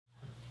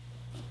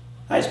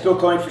Hi, it's Bill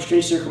calling for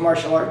Straight Circle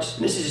Martial Arts,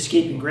 and this is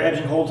escaping grabs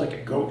and holds like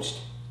a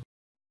ghost.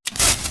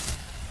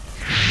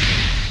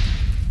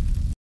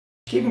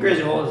 Escaping grabs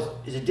and holds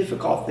is a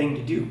difficult thing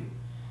to do,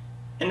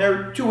 and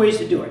there are two ways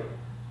to do it.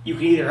 You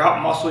can either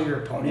outmuscle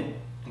your opponent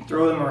and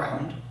throw them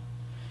around,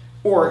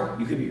 or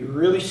you could be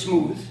really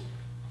smooth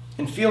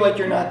and feel like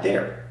you're not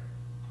there.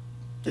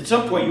 At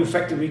some point, you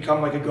effectively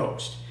become like a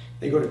ghost.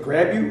 They go to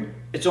grab you,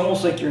 it's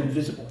almost like you're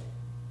invisible.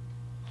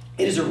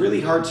 It is a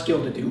really hard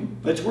skill to do,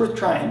 but it's worth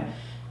trying,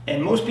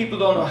 and most people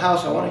don't know how,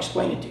 so I want to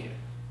explain it to you.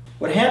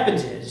 What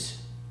happens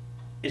is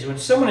when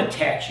someone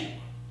attacks you,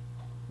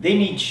 they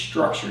need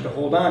structure to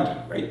hold on to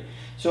you, right?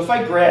 So if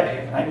I grab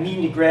him, and I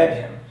mean to grab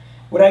him,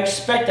 what I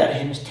expect out of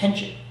him is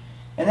tension,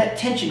 and that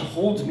tension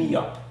holds me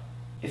up.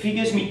 If he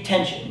gives me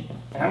tension,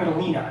 and I'm going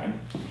to lean on him,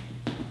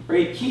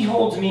 right, he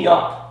holds me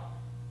up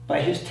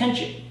by his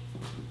tension.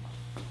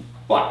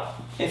 But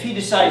if he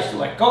decides to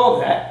let go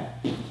of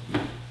that,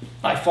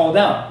 I fall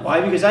down.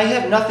 Why? Because I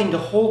have nothing to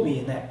hold me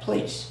in that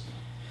place.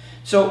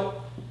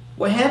 So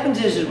what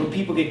happens is when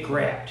people get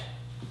grabbed,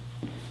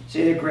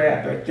 say they're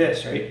grabbed like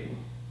this, right?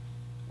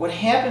 What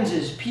happens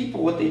is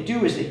people, what they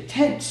do is they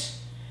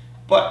tense.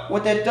 But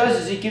what that does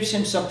is it gives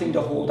him something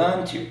to hold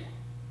on to.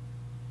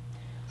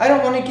 I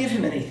don't want to give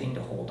him anything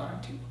to hold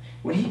on to.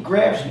 When he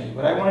grabs me,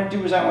 what I want to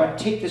do is I want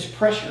to take this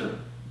pressure,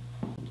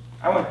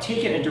 I want to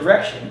take it in a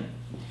direction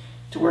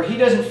to where he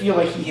doesn't feel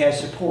like he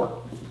has support.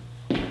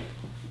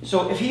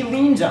 So if he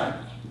leans on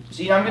me,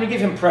 see, I'm going to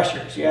give him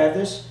pressure. See, I have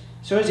this?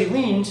 So as he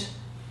leans,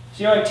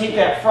 see how I take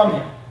that from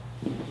him?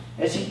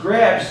 As he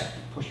grabs,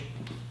 push.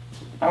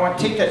 I want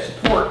to take that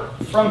support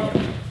from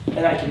him,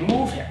 and I can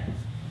move him.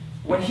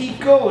 When he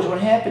goes, what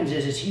happens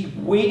is he's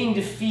waiting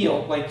to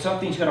feel like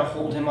something's going to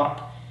hold him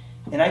up.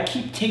 And I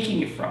keep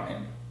taking it from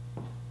him.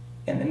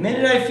 And the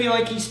minute I feel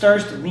like he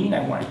starts to lean,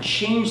 I want to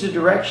change the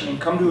direction and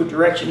come to a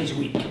direction he's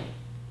weak.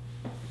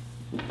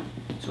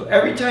 So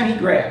every time he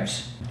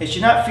grabs, it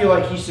should not feel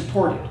like he's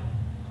supported,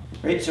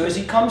 right? So as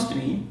he comes to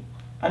me,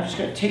 I'm just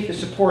going to take the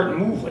support and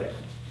move with it.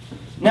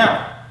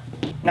 Now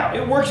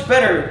it works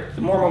better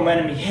the more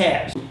momentum he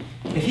has.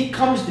 If he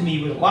comes to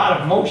me with a lot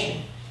of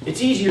motion,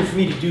 it's easier for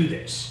me to do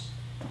this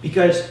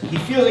because he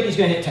feels like he's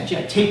going to hit tension.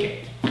 I take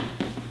it.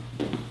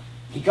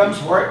 He comes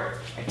for it.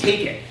 I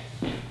take it.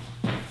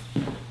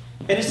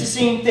 And it's the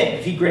same thing.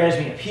 If he grabs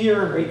me up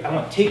here, right, I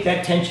want to take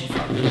that tension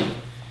from him.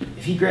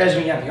 If he grabs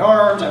me on the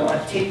arms, I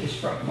want to take this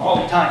from him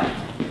all the time.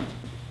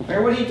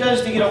 Or what he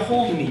does to get a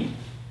hold of me,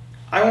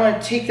 I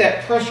want to take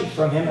that pressure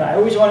from him, and I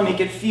always want to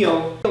make it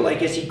feel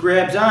like as he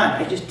grabs on,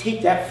 I just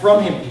take that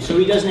from him so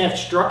he doesn't have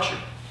structure.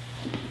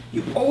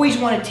 You always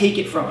want to take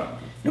it from him,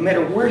 no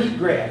matter where he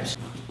grabs.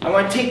 I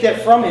want to take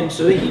that from him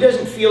so that he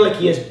doesn't feel like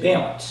he has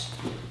balance.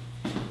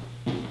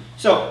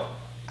 So,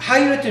 how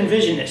you have to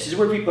envision this is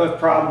where people have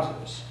problems with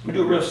this. I'm going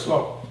to do it real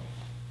slow.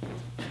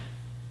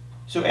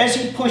 So as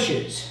he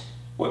pushes,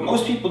 what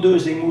most people do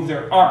is they move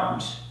their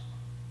arms,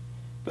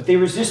 but they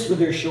resist with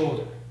their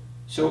shoulder.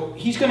 So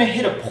he's going to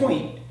hit a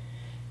point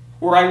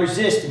where I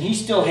resist and he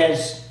still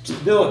has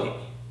stability.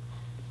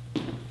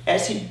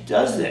 As he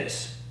does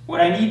this,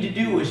 what I need to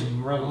do is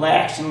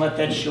relax and let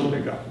that shoulder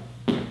go.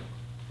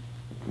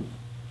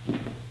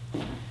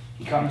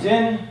 He comes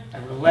in, I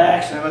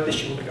relax and I let the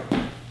shoulder go.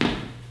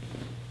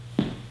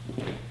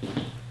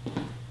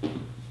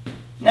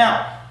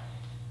 Now,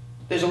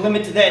 there's a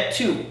limit to that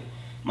too.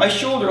 My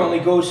shoulder only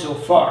goes so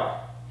far.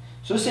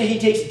 So let's say he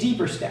takes a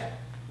deeper step.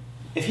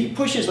 If he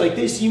pushes like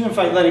this, even if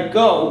I let it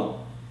go,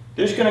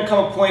 there's going to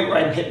come a point where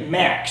I'm hitting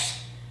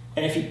max.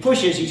 And if he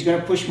pushes, he's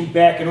going to push me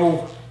back and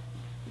over.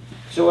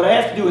 So what I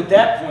have to do at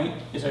that point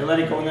is I let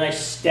it go and then I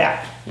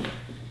step.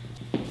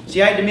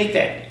 See, I had to make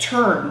that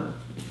turn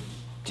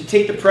to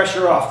take the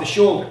pressure off the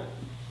shoulder.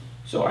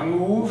 So I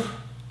move,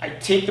 I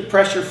take the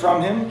pressure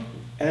from him,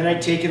 and then I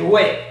take it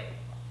away.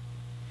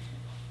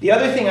 The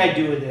other thing I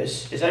do with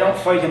this is I don't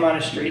fight him on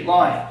a straight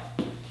line.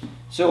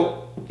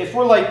 So if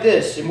we're like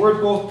this and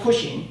we're both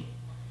pushing,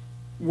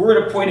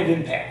 we're at a point of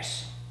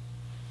impasse.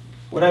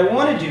 What I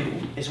want to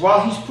do is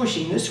while he's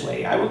pushing this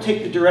way, I will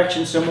take the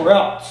direction somewhere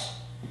else.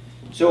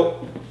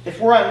 So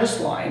if we're on this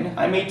line,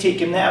 I may take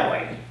him that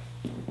way.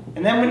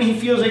 And then when he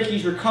feels like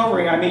he's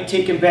recovering, I may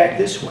take him back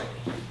this way.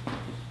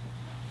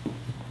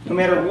 No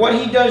matter what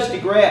he does to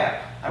grab,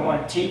 I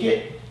want to take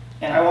it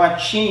and I want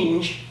to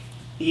change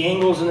the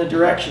angles and the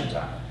directions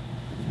on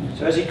it.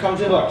 So as he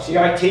comes in, look, see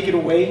how I take it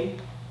away?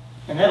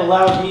 And that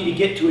allows me to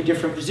get to a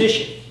different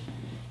position.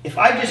 If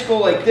I just go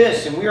like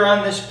this and we're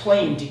on this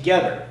plane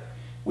together,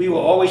 we will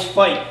always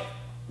fight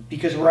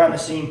because we're on the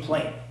same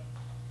plane.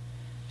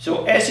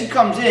 So as he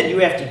comes in, you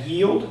have to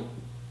yield,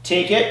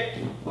 take it,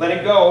 let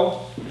it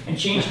go, and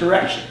change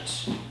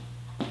directions.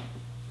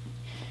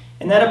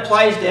 And that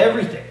applies to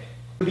everything.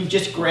 It could be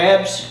just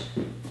grabs,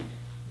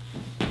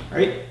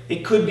 right?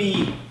 It could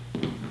be,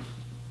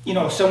 you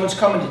know, someone's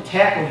coming to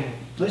tackle you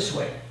this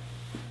way.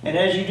 And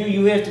as you do,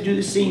 you have to do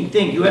the same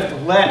thing. You have to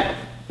let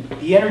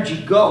the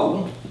energy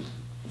go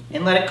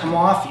and let it come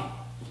off you.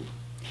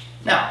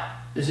 Now,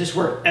 does this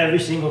work every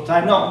single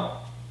time? No.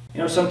 You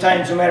know,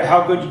 sometimes no matter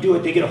how good you do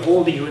it, they get a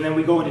hold of you and then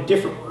we go into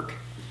different work.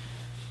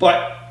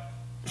 But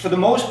for the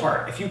most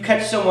part, if you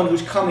catch someone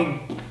who's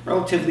coming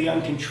relatively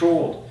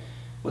uncontrolled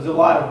with a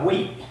lot of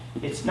weight,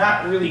 it's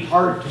not really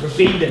hard to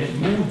evade them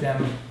and move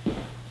them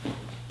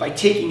by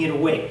taking it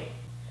away.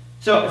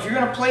 So if you're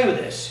going to play with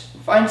this,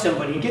 find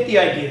somebody and get the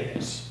idea of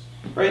this,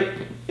 right?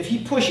 If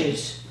he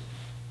pushes,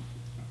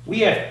 we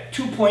have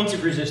 2 points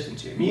of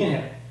resistance here, me and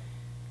him.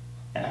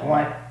 And I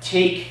want to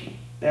take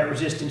that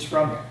resistance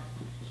from him.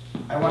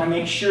 I want to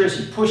make sure as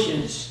he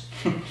pushes,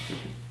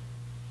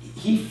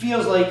 he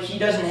feels like he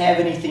doesn't have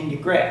anything to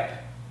grab.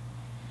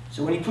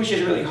 So when he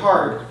pushes really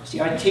hard,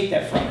 see, I take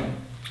that from him.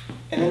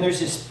 And then there's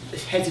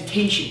this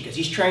hesitation because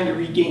he's trying to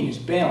regain his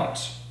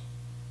balance.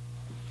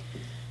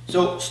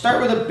 So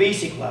start with a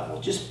basic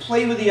level. Just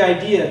play with the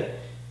idea.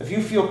 If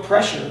you feel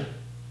pressure,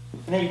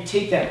 and then you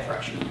take that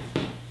pressure.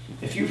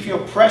 If you feel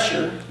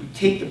pressure, you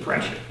take the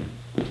pressure.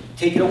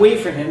 Take it away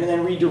from him and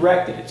then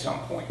redirect it at some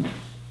point.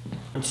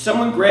 When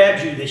someone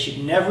grabs you, they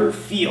should never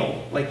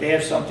feel like they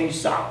have something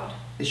solid.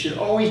 They should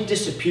always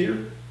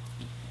disappear,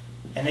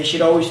 and they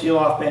should always feel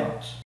off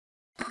balance.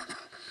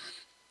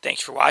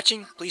 Thanks for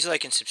watching. Please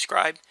like and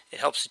subscribe. It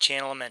helps the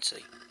channel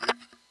immensely.